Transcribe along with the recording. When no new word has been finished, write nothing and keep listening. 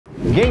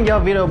Getting your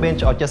video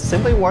binge or just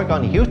simply work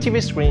on a huge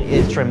TV screen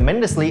is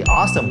tremendously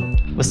awesome,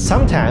 but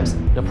sometimes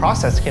the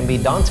process can be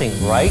daunting,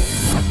 right?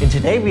 In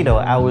today's video,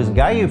 I will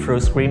guide you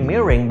through screen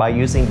mirroring by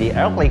using the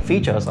AirPlay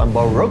features on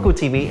both Roku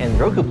TV and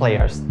Roku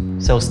players.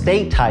 So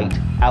stay tight,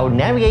 I will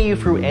navigate you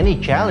through any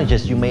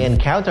challenges you may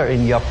encounter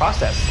in your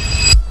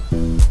process.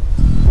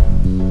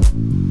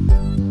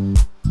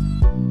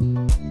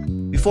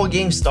 Before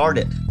getting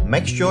started,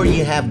 make sure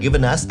you have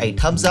given us a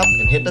thumbs up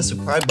and hit the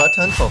subscribe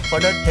button for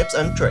further tips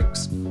and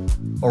tricks.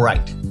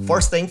 Alright,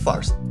 first thing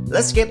first,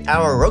 let's get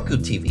our Roku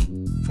TV.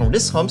 From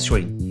this home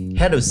screen,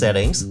 head to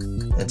Settings,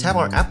 and tap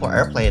on Apple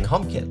AirPlay and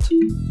HomeKit.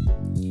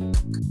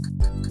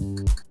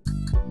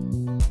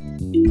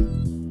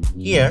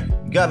 Here,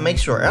 you gotta make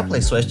sure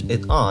AirPlay switch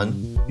is on.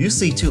 You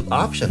see two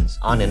options,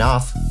 on and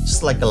off,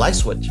 just like a light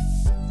switch.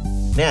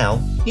 Now,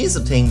 here's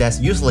the thing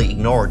that's usually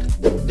ignored,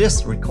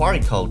 this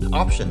required code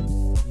option.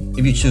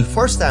 If you choose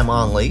first time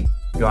only,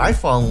 your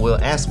iPhone will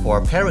ask for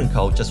a pairing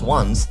code just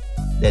once,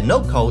 then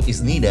no code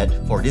is needed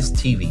for this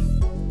TV.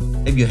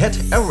 If you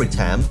hit every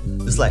time,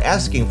 it's like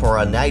asking for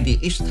an ID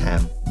each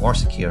time, more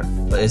secure,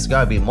 but it's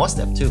gotta be more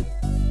step too.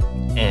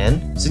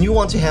 And since you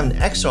want to have an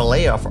extra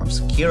layer of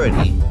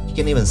security, you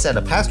can even set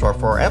a password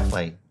for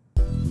AirPlay.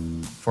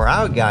 For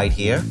our guide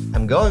here,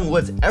 I'm going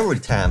with every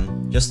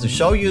time just to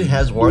show you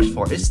how it works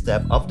for each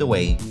step of the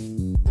way.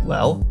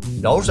 Well,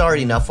 those are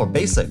enough for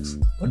basics,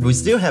 but we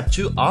still have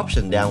two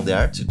options down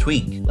there to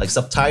tweak, like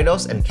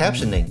subtitles and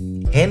captioning.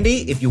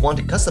 Handy if you want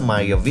to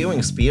customize your viewing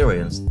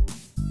experience.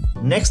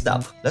 Next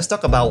up, let's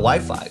talk about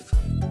Wi-Fi.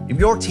 If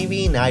your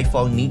TV and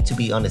iPhone need to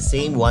be on the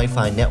same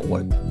Wi-Fi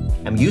network,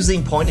 I'm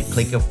using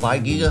point-and-click of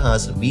 5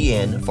 GHz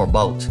VN for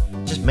both.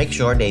 Just make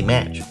sure they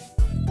match.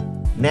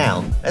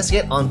 Now, let's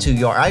get onto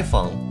your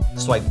iPhone.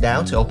 Swipe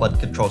down to open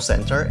Control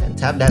Center and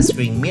tap that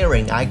screen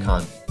mirroring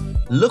icon.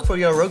 Look for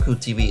your Roku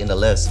TV in the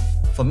list.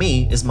 For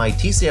me, it's my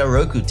TCL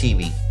Roku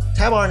TV.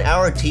 Tap on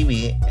our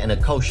TV and a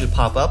code should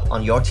pop up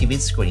on your TV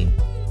screen.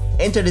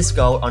 Enter this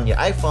code on your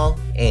iPhone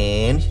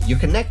and you're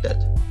connected.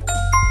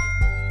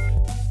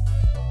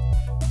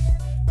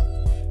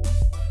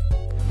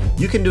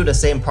 You can do the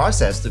same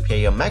process to pair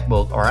your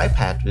MacBook or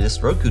iPad with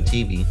this Roku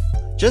TV.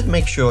 Just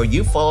make sure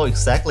you follow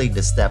exactly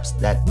the steps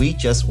that we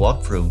just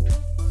walked through.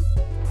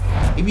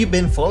 If you've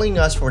been following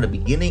us from the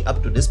beginning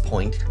up to this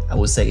point, I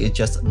would say it's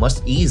just much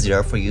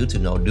easier for you to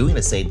know doing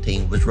the same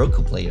thing with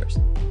Roku players.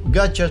 You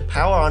gotta just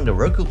power on the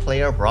Roku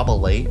player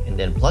properly and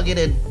then plug it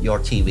in your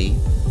TV.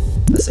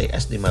 Let's say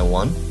HDMI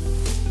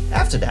 1.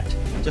 After that,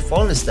 just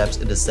follow the steps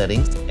in the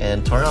settings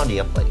and turn on the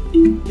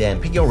AirPlay.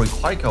 Then pick your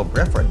required code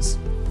preference.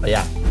 But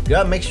yeah, you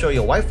gotta make sure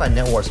your Wi-Fi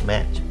networks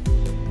match.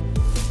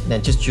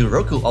 Then just choose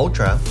Roku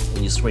Ultra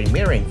when you screen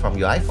mirroring from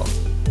your iPhone.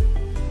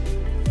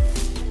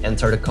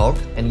 Enter the code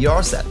and you're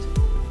all set.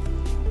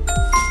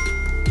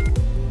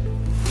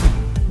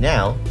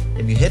 Now,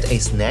 if you hit a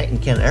snag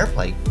and can't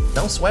AirPlay,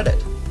 don't sweat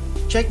it.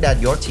 Check that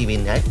your TV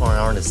and iPhone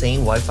are on the same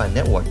Wi-Fi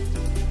network.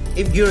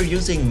 If you're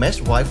using mesh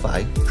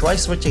Wi-Fi, try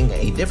switching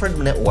a different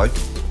network.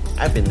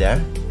 I've been there,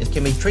 it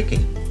can be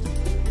tricky.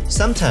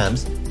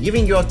 Sometimes,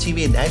 giving your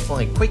TV and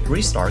iPhone a quick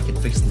restart can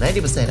fix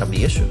 90% of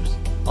the issues.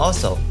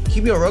 Also,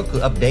 keep your Roku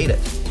updated.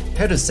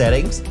 Head to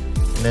Settings,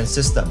 and then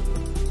System,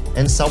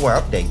 and Software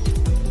Update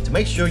to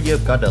make sure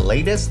you've got the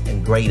latest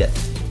and greatest.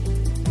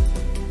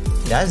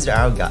 That's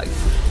our guide.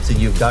 So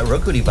you've got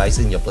Roku device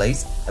in your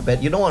place, I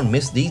bet you don't want to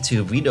miss these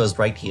two videos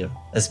right here.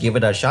 Let's give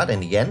it a shot,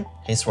 and again,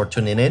 thanks for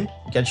tuning in.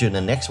 Catch you in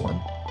the next one.